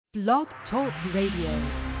Blog Talk Radio.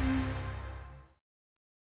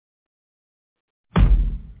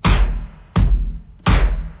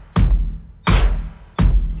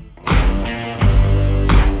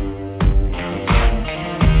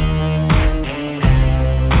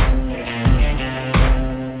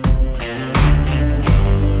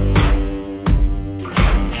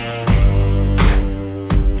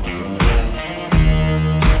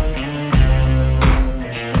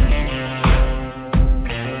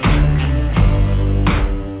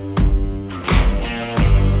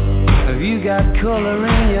 Color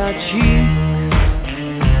in your cheeks.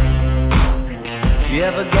 You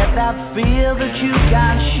ever get that feel that you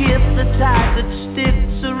can't shift, the tide that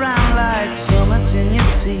sticks around like summits in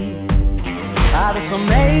your teeth? Are there some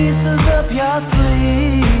aces up your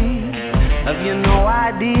sleeve? Have you no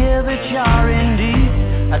idea that you're in deep?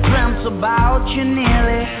 I dreamt about you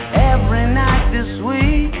nearly every night this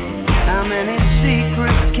week. How many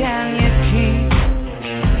secrets can you keep?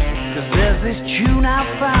 'Cause there's this tune I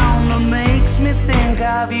found that makes me think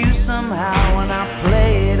of you somehow, and I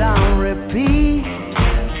play it on repeat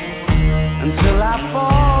until I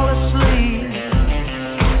fall asleep,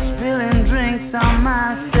 spilling drinks on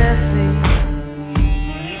my settee.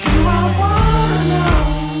 Do I wanna know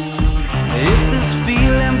if this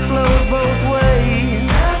feeling flows both ways?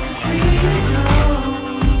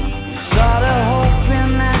 Sorta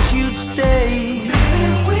hoping that you'd stay.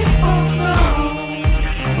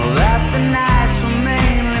 That the nights were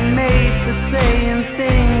mainly made for saying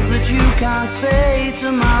things that you can't say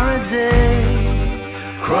tomorrow day.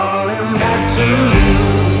 Crawling back to you,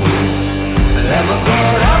 never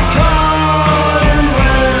thought I'd call and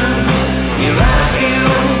run. You like you,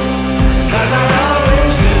 'cause I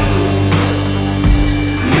always do.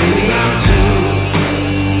 Maybe I'm too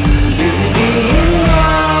busy being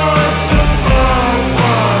lost to fall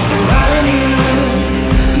for somebody new.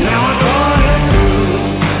 Now I'm going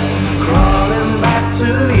through, crawling back to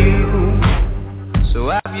you. So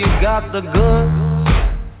have you got the goods?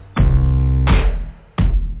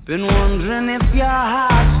 Been wondering if your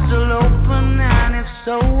heart's still open, and if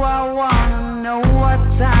so, I wanna know what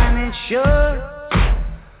time it should.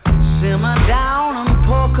 Simmer down and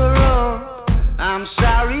poker up. I'm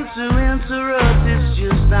sorry to interrupt, it's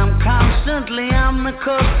just I'm constantly on the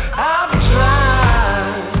cuff. I've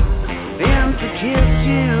tried to kiss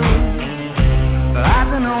you. I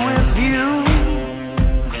don't know if you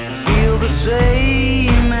feel the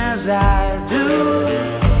same as I do,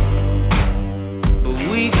 but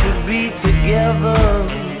we could be together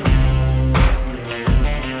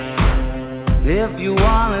if you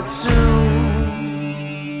wanted to.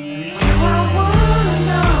 I wanna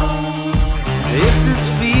know if this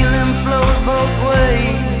feeling flows both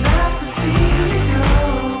ways.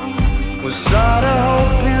 Was sorta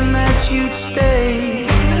hoping that you'd stay.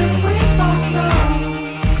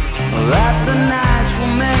 That the nights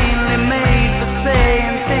were mainly made for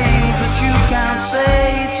saying things that you can't say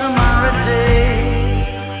tomorrow day.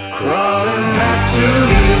 Crawling back to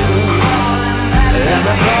you,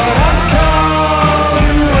 never thought I'd call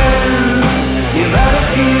and when you've had a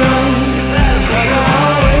few, 'cause I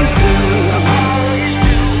always do.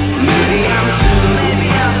 Maybe I'm too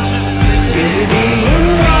busy being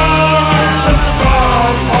lost to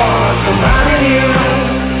fall for somebody new.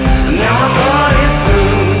 Now I thought it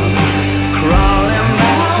through, crawling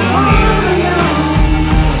back to you.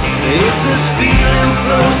 If this feeling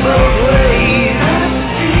flows both ways,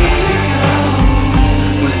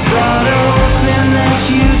 was sorta hoping that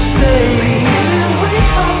you'd stay.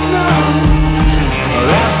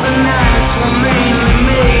 That the nights were mainly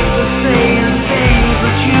made for saying things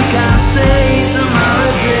that you can't say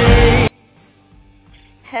tomorrow day.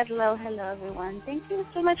 Hello, everyone. Thank you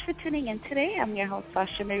so much for tuning in today. I'm your host,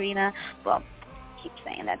 Sasha Marina. Well, keep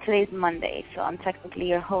saying that. Today's Monday, so I'm technically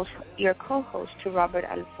your host, your co-host to Robert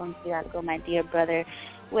Alfonso Hidalgo, my dear brother,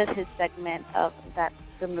 with his segment of That's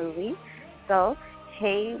the Movie. So,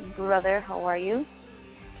 hey, brother, how are you?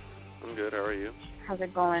 I'm good. How are you? How's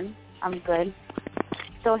it going? I'm good.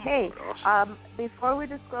 So, hey, before we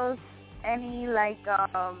discuss any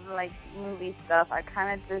movie stuff, I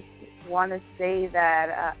kind of just want to say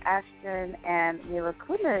that Ashton and Mila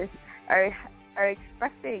Kunis are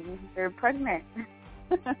expecting. They're pregnant.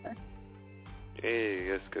 Hey,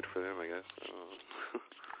 that's good for them, I guess.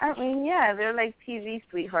 I mean, yeah, they're like TV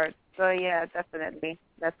sweethearts. So, yeah, definitely.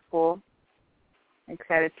 That's cool.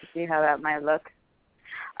 Excited to see how that might look.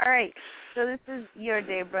 All right, so this is your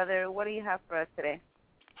day, brother. What do you have for us today?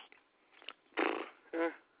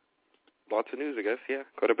 Lots of news, I guess, yeah,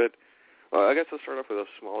 quite a bit. I guess I'll start off with the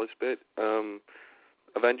smallest bit.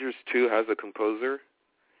 Avengers 2 has a composer,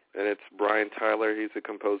 and it's Brian Tyler. He's a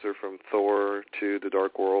composer from Thor to The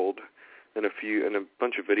Dark World, and a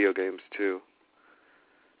bunch of video games too.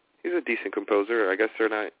 He's a decent composer. I guess they're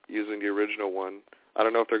not using the original one. I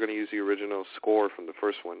don't know if they're going to use the original score from the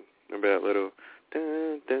first one. Remember that little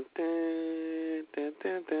dun, dun, dun, dun,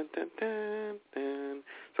 dun, dun, dun, dun, dun,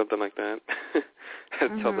 something like that.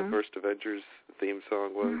 That's how the first Avengers theme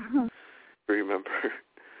song was. I remember.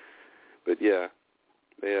 But yeah,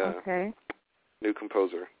 okay. New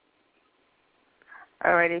composer.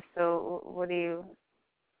 Alrighty. So what do you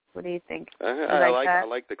think? I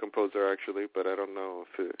like the composer actually, but I don't know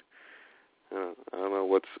if it. I don't know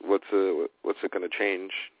what's it going to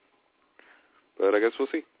change, but I guess we'll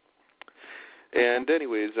see. And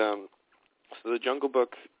anyways, so the Jungle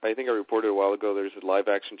Book, I think I reported a while ago. There's a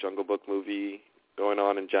live-action Jungle Book movie going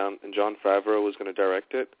on, and Jon Favreau was going to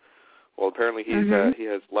direct it. Well, apparently he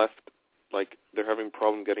has left. Like, they're having a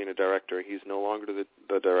problem getting a director. He's no longer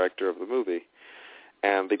the director of the movie,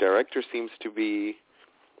 and the director seems to be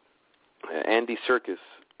Andy Serkis.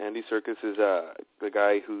 Andy Serkis is the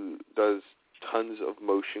guy who does tons of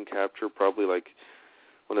motion capture, probably like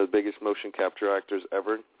one of the biggest motion capture actors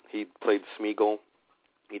ever. He played Smeagol.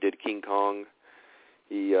 He did King Kong.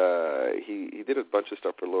 He did a bunch of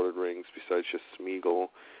stuff for Lord of the Rings besides just Smeagol.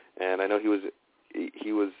 And I know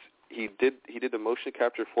he did the motion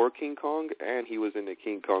capture for King Kong, and he was in the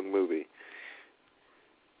King Kong movie.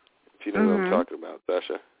 If you know what I'm talking about,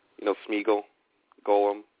 Sasha. You know Smeagol,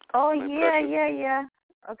 Gollum. Oh, yeah.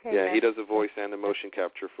 Okay. Yeah, he does the voice and the motion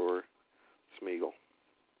capture for Smeagol.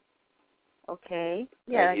 Okay.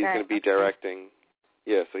 Yeah. And he's going to be directing.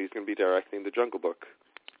 Yeah, so he's going to be directing the Jungle Book.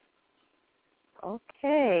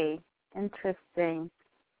 Okay. Interesting.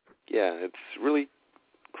 Yeah, it's really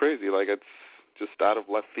crazy. Like, it's just out of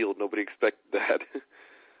left field. Nobody expected that.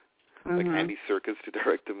 Like Andy Serkis to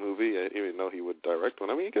direct a movie. I didn't even know he would direct one.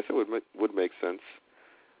 I mean, I guess it would make sense.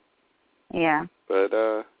 Yeah.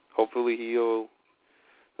 But hopefully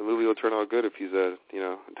the movie will turn out good if he's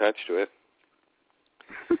attached to it.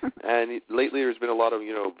 And lately there's been a lot of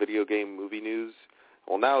video game movie news.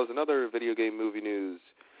 Well, now is another video game movie news.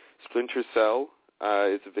 Splinter Cell.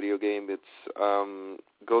 It's a video game. It's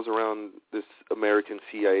goes around this American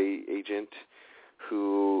CIA agent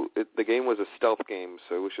the game was a stealth game,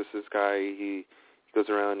 so it was just this guy. He goes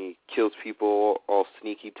around, he kills people, all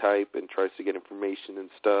sneaky type, and tries to get information and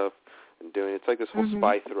stuff. It's like this whole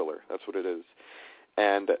spy thriller. That's what it is.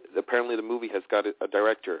 And apparently the movie has got a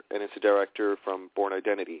director, and it's a director from Bourne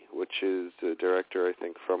Identity, which is a director, I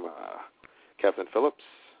think, from Captain Phillips.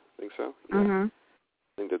 I think so. Yeah. I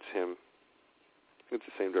think that's him. I think it's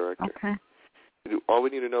the same director. Okay. All we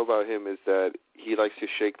need to know about him is that he likes to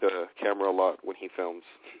shake the camera a lot when he films.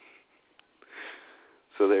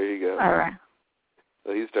 So there you go. All right.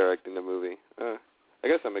 So he's directing the movie. I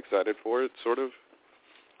guess I'm excited for it, sort of.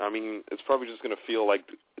 I mean, it's probably just going to feel like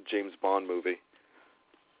a James Bond movie.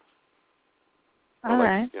 All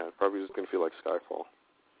right. Yeah, probably just going to feel like Skyfall.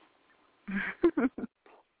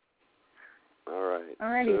 All right.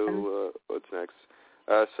 Alrighty. So what's next?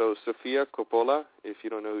 So Sofia Coppola, if you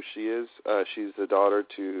don't know who she is, she's the daughter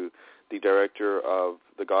to the director of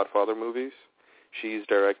the Godfather movies. She's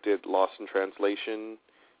directed Lost in Translation.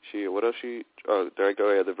 Directed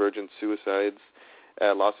The Virgin Suicides.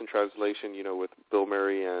 Lost in Translation, with Bill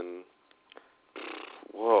Murray and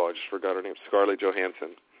I just forgot her name, Scarlett Johansson.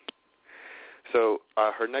 So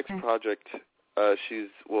her next project,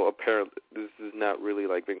 apparently this is not really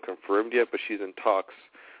been confirmed yet, but she's in talks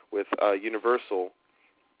with Universal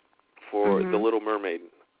for The Little Mermaid.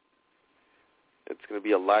 It's going to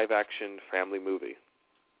be a live-action family movie.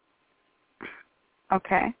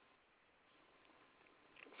 Okay.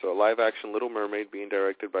 So a live-action Little Mermaid being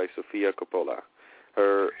directed by Sofia Coppola.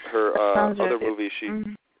 Her other movie,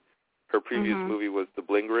 her previous movie was The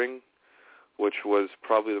Bling Ring, which was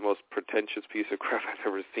probably the most pretentious piece of crap I've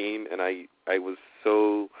ever seen, and I was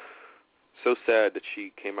so sad that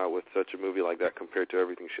she came out with such a movie like that compared to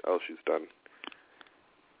everything else she's done.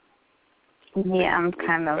 Yeah, I'm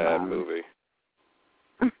kind of bad movie.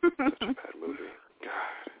 Such a bad movie.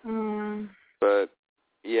 God. But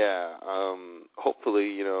yeah,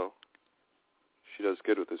 hopefully, she does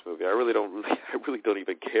good with this movie. I really don't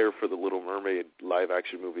even care for the Little Mermaid live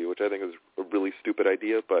action movie, which I think is a really stupid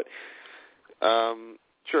idea, but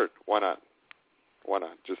sure, why not? Why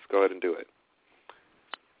not? Just go ahead and do it.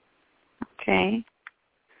 Okay.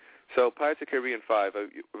 So Pirates of the Caribbean 5,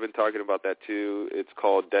 we've been talking about that too. It's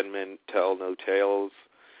called Dead Men Tell No Tales,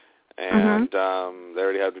 and they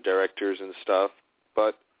already have the directors and stuff.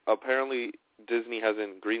 But apparently Disney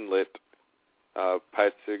hasn't greenlit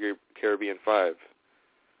Pirates of the Caribbean 5.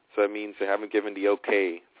 So that means they haven't given the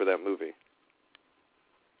okay for that movie,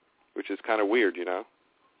 which is kind of weird, you know.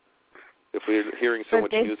 If we're hearing so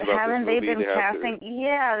much news about this movie, they have to.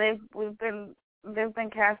 Yeah, they've been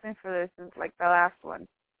casting for this since like the last one.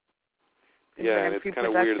 Yeah, and it's kind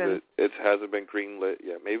of weird that it hasn't been greenlit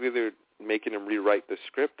yet. Maybe they're making them rewrite the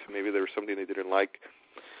script. Maybe there was something they didn't like,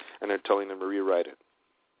 and they're telling them to rewrite it.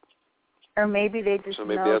 Or maybe they just so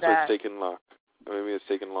maybe know that's that. why it's taken long. Maybe it's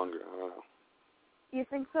taken longer. I don't know. You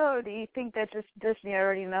think so, or do you think that just Disney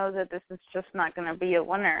already knows that this is just not going to be a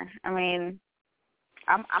winner? I mean,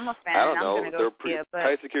 I'm a fan. I don't know. I'm going to go see it, but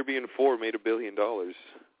Pirates of the Caribbean 4 made $1 billion.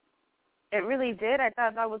 It really did? I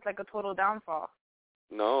thought that was like a total downfall.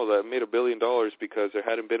 No, that made $1 billion because there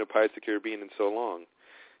hadn't been a Pirates of the Caribbean in so long.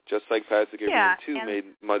 Just like Pirates of the Caribbean 2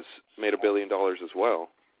 made $1 billion as well.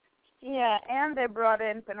 Yeah, and they brought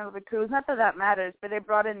in Penelope Cruz. Not that matters, but they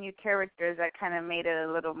brought in new characters that kind of made it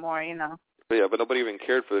a little more, you know. But yeah, but nobody even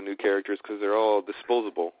cared for the new characters because they're all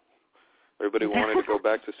disposable. Everybody wanted to go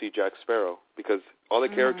back to see Jack Sparrow because all the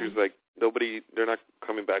characters, like, they're not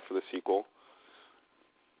coming back for the sequel.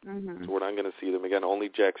 Mm-hmm. So we're not going to see them again. Only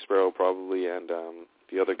Jack Sparrow probably and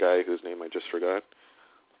the other guy whose name I just forgot.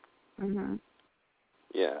 Mm-hmm.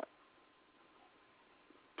 Yeah.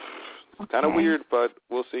 It's kind of weird, but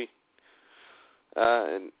we'll see.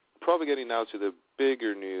 And probably getting now to the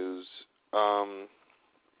bigger news.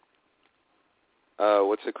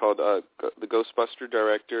 What's it called? The Ghostbuster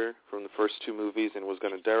director from the first two movies and was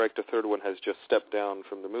going to direct the third one has just stepped down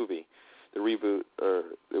from the movie. The reboot,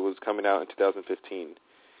 it was coming out in 2015. It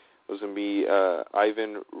was going to be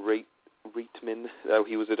Ivan Reitman.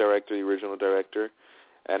 He was the director, the original director.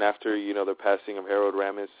 And after, the passing of Harold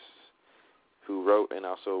Ramis, who wrote and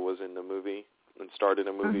also was in the movie and starred in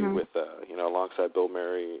a movie with, alongside Bill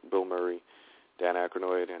Murray, Dan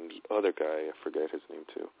Aykroyd, and the other guy, I forget his name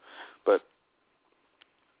too. But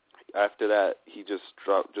after that, he just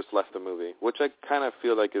left the movie, which I kind of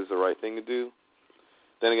feel like is the right thing to do.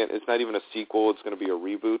 Then again, it's not even a sequel; it's going to be a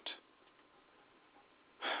reboot.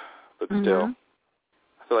 But still,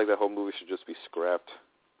 I feel like that whole movie should just be scrapped.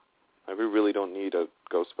 Like, we really don't need a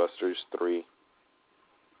Ghostbusters 3.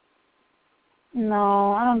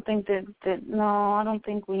 No, I don't think I don't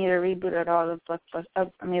think we need a reboot at all of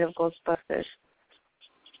Ghostbusters.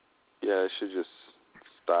 Yeah, it should just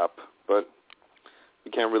stop. But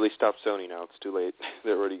you can't really stop Sony now. It's too late.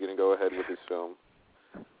 They're already going to go ahead with this film.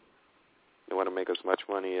 They want to make as much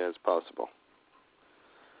money as possible.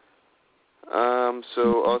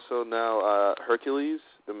 So also now Hercules,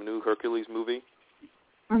 the new Hercules movie.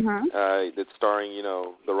 It's starring,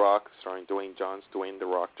 The Rock, starring Dwayne The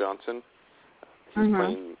Rock Johnson. He's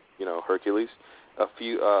playing, Hercules. A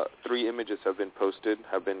few, 3 images have been posted,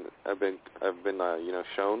 have been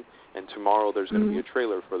shown, and tomorrow there's going to be a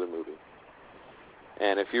trailer for the movie.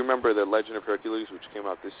 And if you remember The Legend of Hercules, which came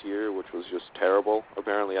out this year, which was just terrible,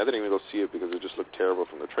 apparently I didn't even go see it because it just looked terrible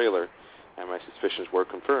from the trailer, and my suspicions were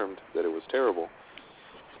confirmed that it was terrible.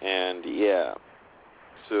 And yeah,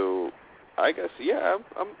 so I guess I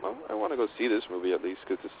want to go see this movie at least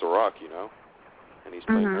because it's The Rock, and he's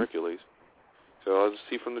playing Hercules. So I'll just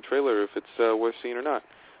see from the trailer if it's worth seeing or not.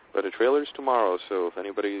 But the trailer's tomorrow, so if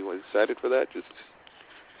anybody was excited for that, just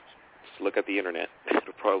look at the internet.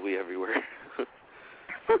 It'll probably be everywhere.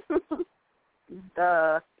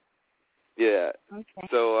 Duh. Yeah. Okay.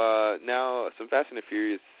 So now some Fast and the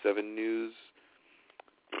Furious 7 news.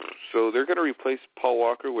 So they're going to replace Paul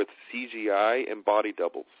Walker with CGI and body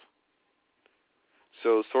doubles.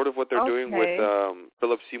 So sort of what they're doing with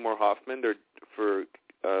Philip Seymour Hoffman, they're for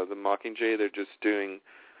the Mockingjay, they're just doing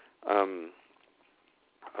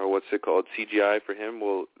what's it called, CGI for him.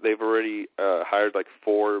 Well, they've already hired like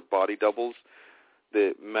 4 body doubles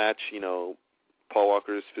that match, Paul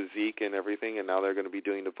Walker's physique and everything, and now they're going to be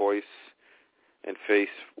doing the voice and face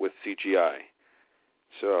with CGI.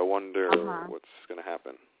 So I wonder what's going to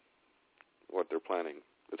happen, what they're planning.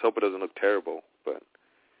 Let's hope it doesn't look terrible, but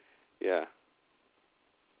yeah.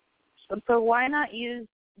 So why not use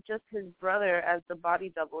just his brother as the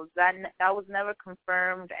body double? That was never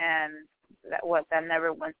confirmed, and that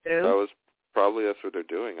never went through. That's what they're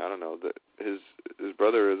doing. I don't know. His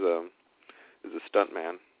brother is a stunt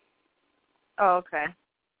man. Oh, okay.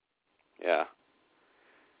 Yeah.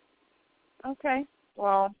 Okay.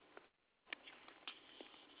 Well,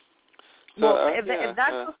 if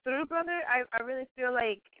that goes through, brother, I really feel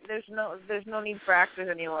like there's no need for actors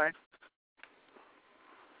anymore.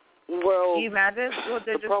 Well, can you imagine?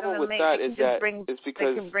 The problem with that is that it's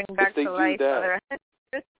because if they do that,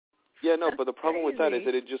 yeah, no. But the problem with that is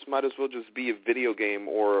that it just might as well just be a video game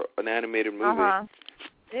or an animated movie.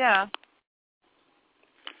 Yeah.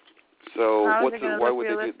 So why would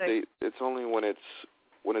realistic? they do? It's only when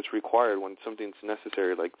it's required, when something's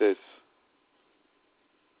necessary like this.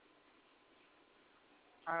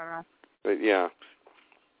 I don't know. But yeah.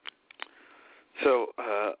 So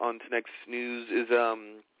on to next news is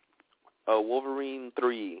Wolverine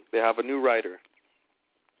 3. They have a new writer,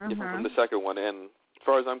 different from the second one. And as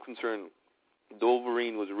far as I'm concerned, the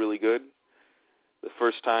Wolverine was really good. The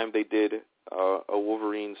first time they did a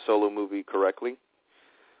Wolverine solo movie correctly.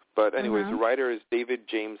 But anyways, the writer is David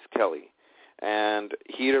James Kelly. And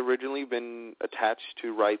he had originally been attached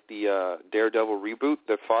to write the Daredevil reboot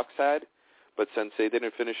that Fox had. But since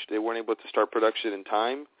they weren't able to start production in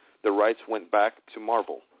time, the rights went back to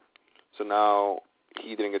Marvel. So now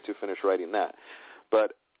he didn't get to finish writing that.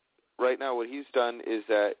 But right now what he's done is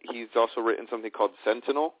that he's also written something called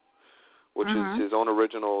Sentinel, which is his own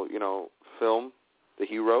original, film that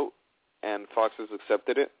he wrote, and Fox has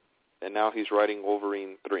accepted it. And now he's writing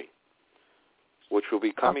Wolverine 3, which will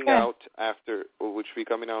be coming out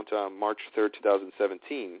March 3rd,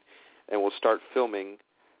 2017, and will start filming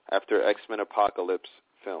after X-Men Apocalypse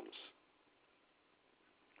films.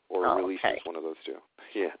 Or releases, one of those two.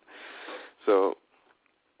 Yeah. So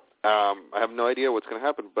I have no idea what's going to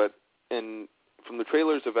happen, but from the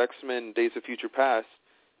trailers of X-Men Days of Future Past,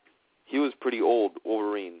 he was pretty old,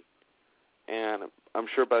 Wolverine. And I'm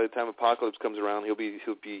sure by the time Apocalypse comes around, he'll be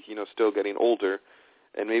still getting older.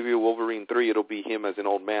 And maybe Wolverine 3, it'll be him as an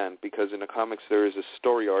old man, because in the comics there is a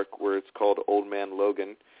story arc where it's called Old Man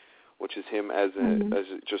Logan, which is him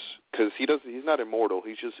just because he's not immortal.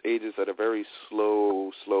 He just ages at a very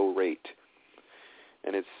slow rate.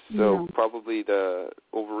 And it's probably the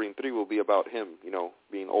Wolverine 3 will be about him,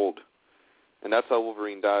 being old. And that's how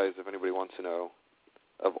Wolverine dies, if anybody wants to know,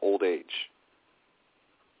 of old age.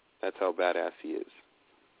 That's how badass he is.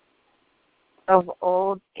 Of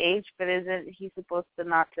old age, but isn't he supposed to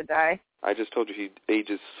not to die? I just told you he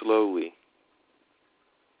ages slowly.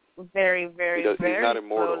 Very, very, he's very not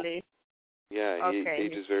immortal. slowly. Yeah, he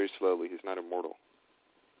ages very slowly. He's not immortal.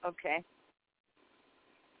 Okay.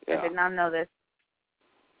 Yeah. I did not know this.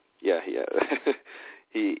 Yeah.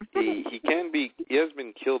 He can be. He has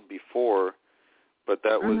been killed before, but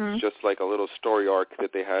that was just like a little story arc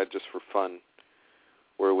that they had just for fun,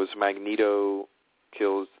 where it was Magneto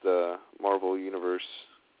kills the Marvel Universe.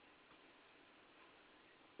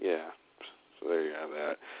 Yeah. So there you have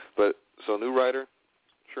that. But so new writer,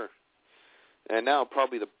 sure. And now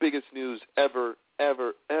probably the biggest news ever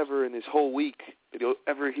in this whole week that you'll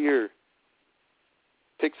ever hear.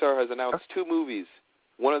 Pixar has announced 2 movies.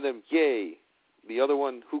 One of them, yay. The other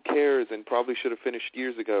one, who cares, and probably should have finished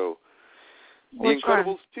years ago. Which The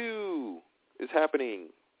Incredibles 2 is happening.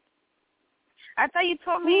 I thought you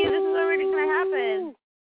told me this is already going to happen.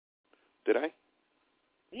 Did I?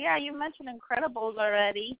 Yeah, you mentioned Incredibles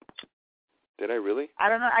already. Did I really? I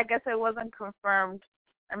don't know. I guess it wasn't confirmed.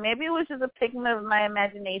 Or maybe it was just a figment of my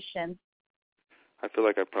imagination. I feel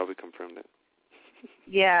like I probably confirmed it.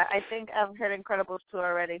 Yeah, I think I've heard Incredibles 2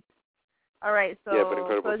 already. All right, so, yeah, but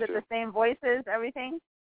Incredibles so is it 2. the same voices, everything?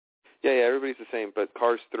 Yeah, everybody's the same, but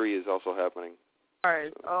Cars 3 is also happening.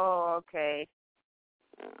 Cars. So. Oh, okay.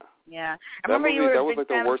 Yeah. I That remember movie, you were that a was big like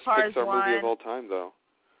fan the worst of Cars Pixar 1. movie of all time, though.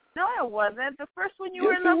 No, it wasn't. The first one you yes,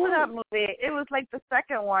 were in love with was. that movie. It was like the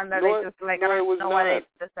second one that no, I just like. no, I don't know why they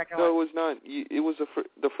the second one. No, it was not. It was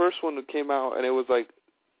the first one that came out, and it was like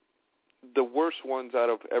the worst ones out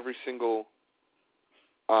of every single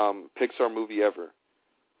Pixar movie ever.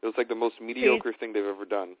 It was like the most mediocre thing they've ever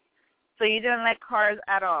done. So you didn't like Cars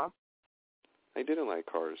at all? I didn't like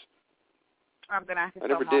Cars. I'm gonna have to I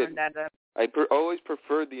tell never Mom did. and Dad that. I always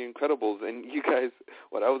preferred The Incredibles, and you guys,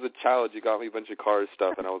 when I was a child, you got me a bunch of Cars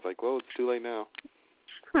stuff, and I was like, well, it's too late now.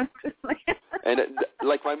 And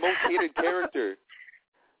like my most hated character,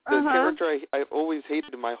 the character I've always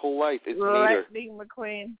hated in my whole life is Mater. Lightning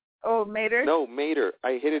McQueen. Oh, Mater? No, Mater.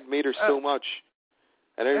 I hated Mater so much.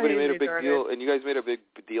 And everybody made a big deal, and you guys made a big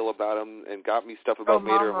deal about him and got me stuff about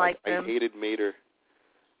Mater. I'm like, I hated Mater.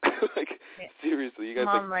 Like, seriously, you guys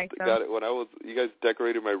got it when you guys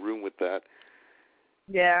decorated my room with that.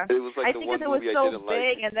 Yeah. It was like the one movie I didn't like. I think it was so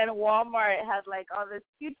big, and then Walmart had like all this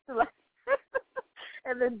huge selection.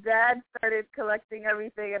 And then Dad started collecting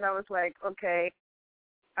everything, and I was like, okay.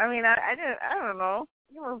 I mean, I don't know.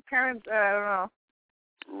 You know, parents, I don't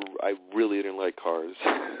know. I really didn't like Cars.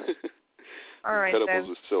 All right, Incredibles then.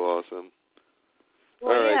 was so awesome.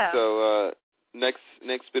 Well, all right, yeah. so next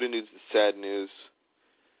bit of news is sad news.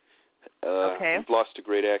 Okay. We've lost a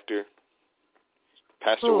great actor.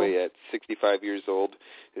 Passed away at 65 years old.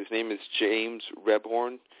 His name is James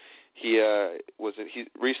Rebhorn. He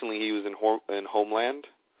recently he was in Homeland,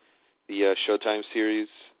 the Showtime series,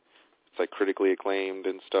 It's like critically acclaimed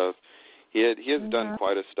and stuff. He has done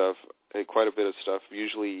quite a bit of stuff.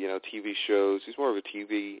 Usually, TV shows. He's more of a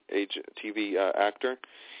TV actor.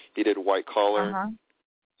 He did White Collar.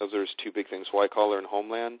 Those are his two big things: White Collar and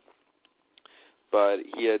Homeland. But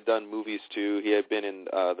he had done movies too. He had been in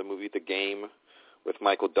the movie The Game with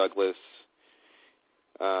Michael Douglas.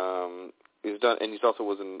 He's also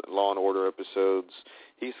was in Law and Order episodes.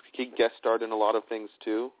 He guest starred in a lot of things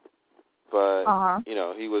too. But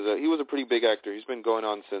he was a pretty big actor. He's been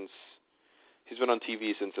on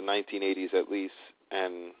TV since the 1980s at least,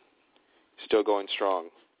 and still going strong.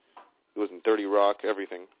 He was in 30 Rock,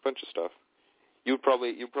 everything, bunch of stuff. You'll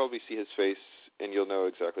probably see his face, and you'll know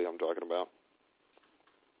exactly what I'm talking about.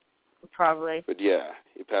 Probably. But yeah,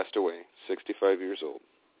 he passed away, 65 years old.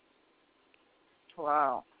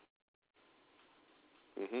 Wow.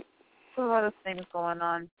 Mhm. A lot of things going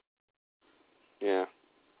on. Yeah.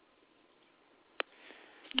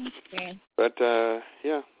 Okay. But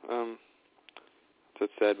yeah,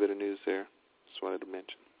 that's a sad bit of news there. Just wanted to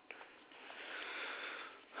mention.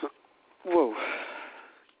 Whoa.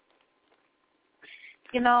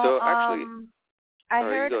 So actually, I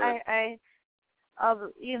heard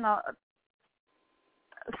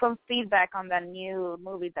some feedback on that new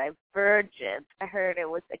movie Divergent. I heard it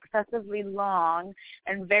was excessively long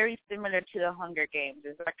and very similar to The Hunger Games.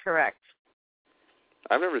 Is that correct?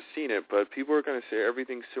 I've never seen it, but people are going to say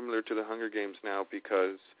everything's similar to The Hunger Games now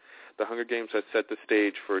because The Hunger Games has set the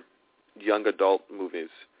stage for young adult movies.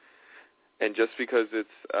 And just because it's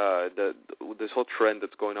this whole trend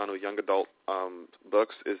that's going on with young adult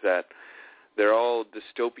books is that they're all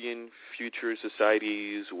dystopian future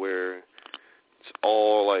societies where it's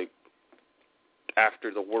all like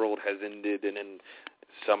after the world has ended, and then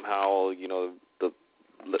somehow the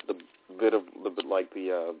bit of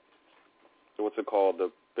the what's it called,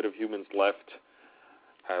 the bit of humans left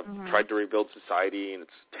have tried to rebuild society, and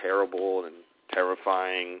it's terrible and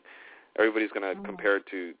terrifying. Everybody's going to compare it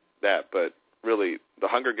to that, but really, The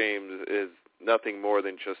Hunger Games is nothing more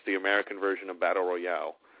than just the American version of Battle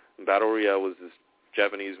Royale. And Battle Royale was this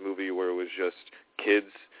Japanese movie where it was just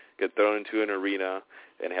kids get thrown into an arena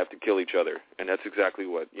and have to kill each other. And that's exactly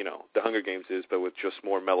what, The Hunger Games is, but with just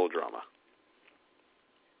more melodrama.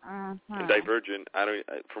 And Divergent,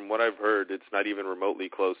 from what I've heard, it's not even remotely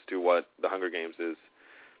close to what The Hunger Games is.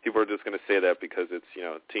 People are just going to say that because it's,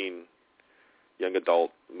 teen, young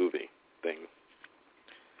adult movie thing.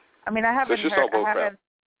 I mean, I haven't so it's just heard. All crap.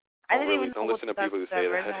 I didn't even don't know listen what to people who say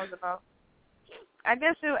that. Was about. I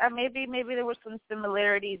guess maybe there were some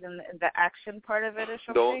similarities in the action part of it or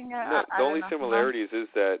something. The only similarities is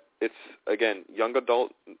that it's again young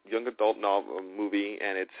adult novel movie,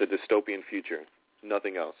 and it's a dystopian future.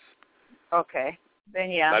 Nothing else. Okay,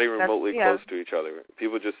 then yeah. Not even remotely close to each other.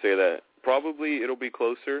 People just say that probably it'll be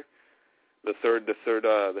closer. The third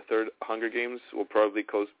Hunger Games will probably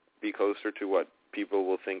be closer to what people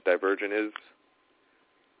will think Divergent is,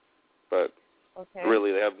 but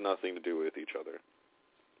really they have nothing to do with each other.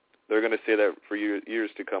 They're going to say that for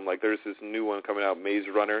years to come. Like there's this new one coming out, Maze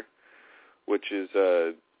Runner, which is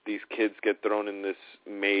these kids get thrown in this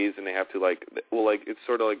maze and they have to it's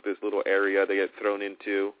sort of like this little area they get thrown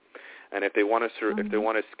into, and if they want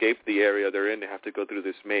to escape the area they're in, they have to go through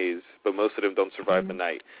this maze. But most of them don't survive the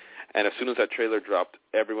night. And as soon as that trailer dropped,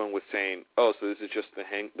 everyone was saying, "Oh, so this is just the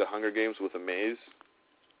Hunger Games with a maze."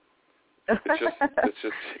 It's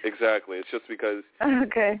just exactly. It's just because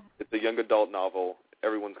it's a young adult novel.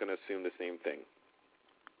 Everyone's going to assume the same thing.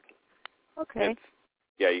 Okay.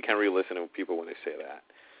 You can't really listen to people when they say that.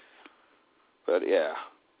 But yeah.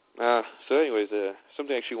 So anyways,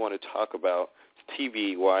 something I actually want to talk about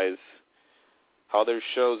TV-wise, how there's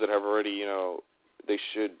shows that have already, they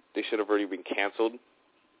should have already been canceled.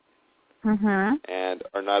 And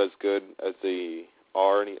are not as good as they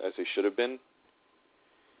are as they should have been.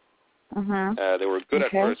 They were good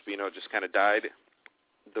at first, but just kind of died.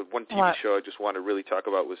 The one TV show I just want to really talk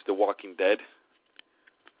about was The Walking Dead.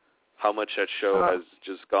 How much that show has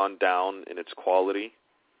just gone down in its quality.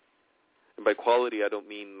 And by quality, I don't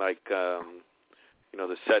mean like the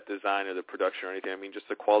set design or the production or anything. I mean just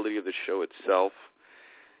the quality of the show itself.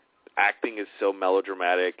 Acting is so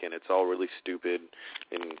melodramatic, and it's all really stupid,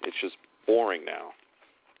 and it's just boring now.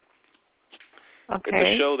 It's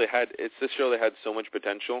a show that had so much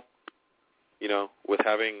potential, with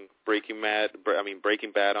having Breaking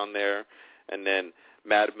Bad on there, and then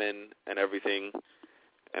Mad Men and everything,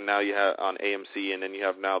 and now you have on AMC, and then you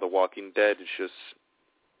have now The Walking Dead. It's just,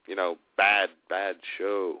 bad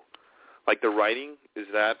show. Like the writing is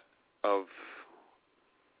that of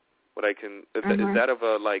is that of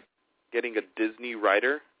a like getting a Disney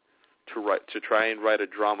writer to try and write a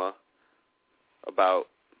drama about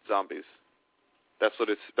zombies. That's what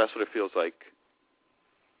it feels like.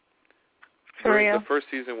 For real? The first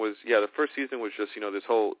season was just,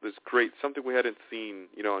 this great, something we hadn't seen,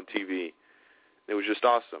 on TV. It was just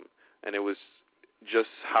awesome. And it was just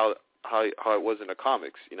how it was in the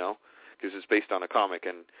comics, because it's based on a comic,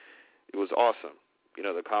 and it was awesome.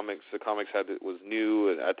 The comics was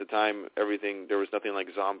new at the time. There was nothing like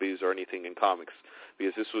zombies or anything in comics,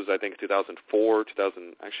 because this was, I think, 2004, I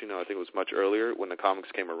think it was much earlier when the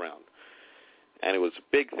comics came around, and it was a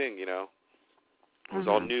big thing. It was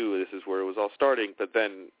all new. This is where it was all starting, but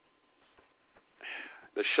then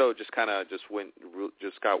the show just got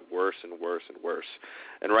worse and worse and worse.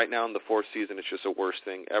 And right now in the 4th season, it's just the worst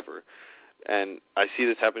thing ever. And I see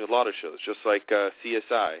this happening with a lot of shows, just like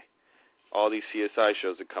CSI. All these CSI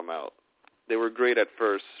shows that come out, they were great at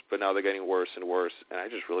first, but now they're getting worse and worse, and I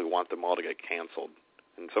just really want them all to get canceled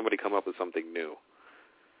and somebody come up with something new.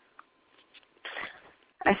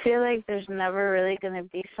 I feel like there's never really going to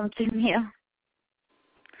be something new.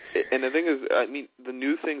 And the thing is, the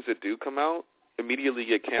new things that do come out immediately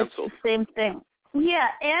get canceled. It's the same thing. Yeah,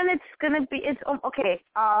 and it's gonna be. It's okay.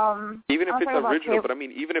 Even if it's original, but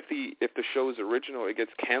even if the show is original, it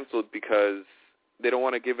gets canceled because they don't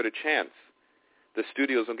want to give it a chance. The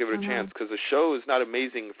studios don't give it a chance because the show is not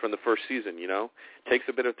amazing from the first season. It takes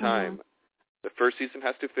a bit of time. The first season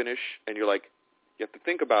has to finish, and you have to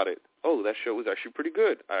think about it. Oh, that show was actually pretty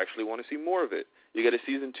good. I actually want to see more of it. You get a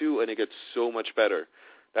season 2, and it gets so much better.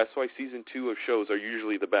 That's why season 2 of shows are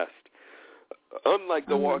usually the best. Unlike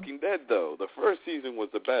The Walking Dead, though, the first season was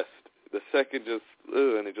the best. The second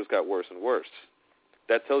and it just got worse and worse.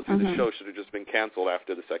 That tells you the show should have just been canceled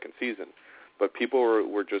after the second season. But people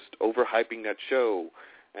were just overhyping that show,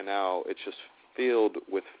 and now it's just filled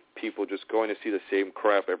with people just going to see the same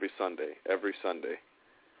crap every Sunday.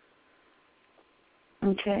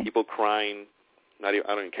 Okay. People crying. I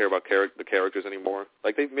don't even care about the characters anymore.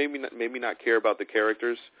 Like, they maybe not care about the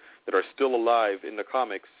characters that are still alive in the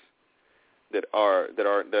comics that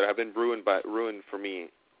have been ruined for me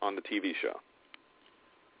on the TV show.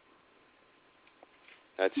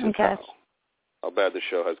 That's just how bad the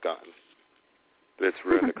show has gotten. It's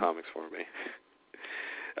ruined the comics for me.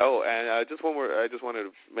 Oh, and just one more. I just wanted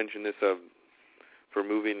to mention this for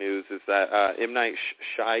movie news is that M. Night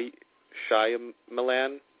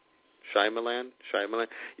Shyamalan,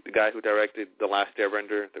 the guy who directed The Last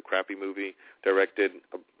Airbender, the crappy movie, directed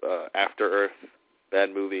After Earth,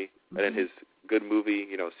 bad movie, and then his good movie,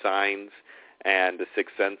 Signs and The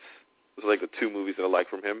Sixth Sense. Those are like the 2 movies that I like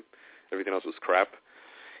from him. Everything else was crap.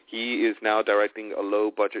 He is now directing a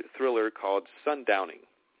low-budget thriller called Sundowning.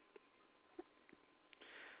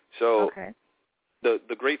 So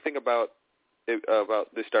the great thing about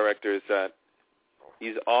this director is that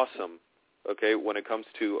he's awesome. Okay, when it comes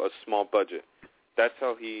to a small budget, that's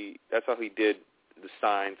how he did The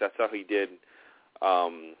Signs. That's how he did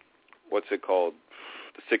what's it called,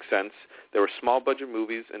 The Sixth Sense. There were small budget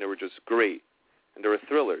movies, and they were just great, and there were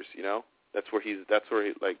thrillers. That's what he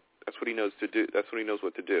knows to do. That's what he knows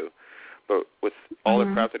what to do. But with all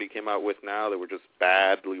the crap that he came out with now, that were just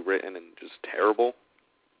badly written and just terrible.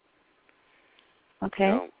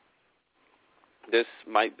 Okay. This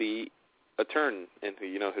might be a turn into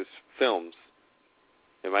his films.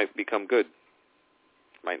 It might become good.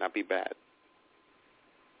 Might not be bad.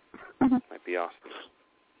 Might be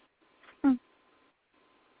awesome.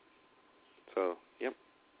 So, yep.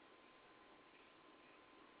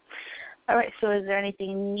 All right, so is there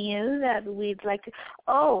anything new that we'd like to...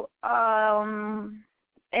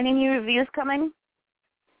 any new reviews coming?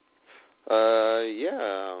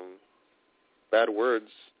 Yeah. Bad Words.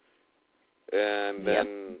 And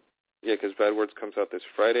then, because Bad Words comes out this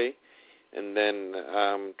Friday. And then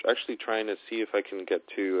I'm actually trying to see if I can get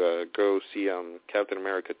to go see Captain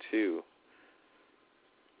America 2.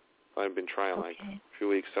 I've been trying like a few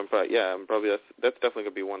weeks. I'm probably that's definitely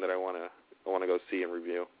gonna be one that I wanna go see and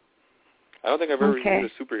review. I don't think I've ever reviewed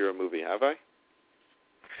a superhero movie, have I?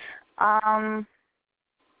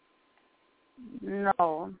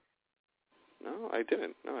 No. No, I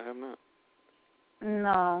didn't. No, I have not.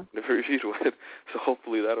 No. Never reviewed one, so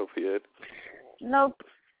hopefully that'll be it. Nope.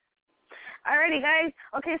 Alrighty, guys.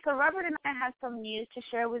 Okay, so Robert and I have some news to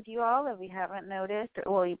share with you all that we haven't noticed.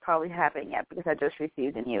 Well, you probably haven't yet because I just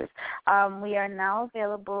received the news. We are now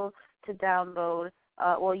available to download.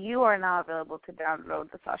 You are now available to download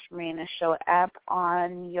the Sasha Marina Show app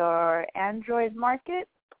on your Android market,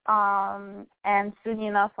 and soon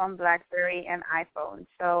enough on BlackBerry and iPhone.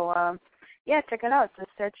 So, check it out. Just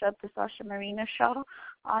search up the Sasha Marina Show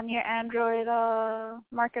on your Android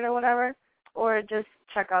market or whatever, or just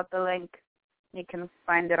check out the link You can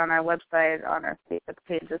find it on our website, on our Facebook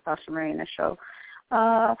page, The Sasha Marina Show,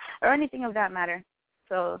 or anything of that matter.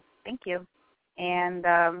 So thank you. And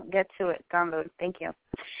get to it. Download. Thank you.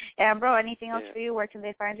 And, bro, anything else for you? Where can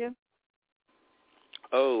they find you?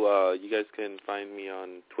 Oh, you guys can find me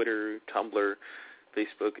on Twitter, Tumblr,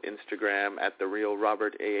 Facebook, Instagram at The Real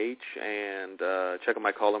Robert AH, and check out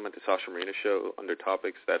my column at The Sasha Marina Show under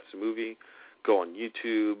topics, That's the Movie. Go on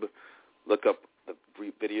YouTube, look up the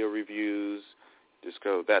video reviews, just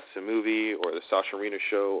go That's the Movie or The Sasha Marina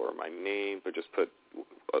Show or my name, but just put,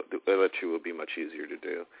 that will be much easier to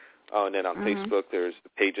do. Oh, and then on Facebook, there's the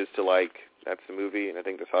pages to like, That's the Movie, and I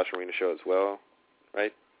think The Sasha Marina Show as well,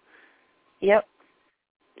 right? Yep.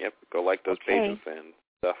 Yep, go like those pages and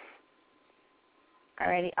stuff.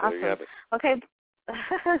 Alrighty, awesome. There you have it. Okay,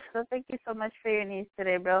 so thank you so much for your news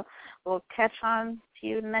today, bro. We'll catch on to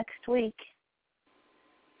you next week.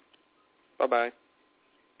 Bye-bye.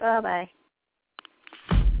 Bye-bye.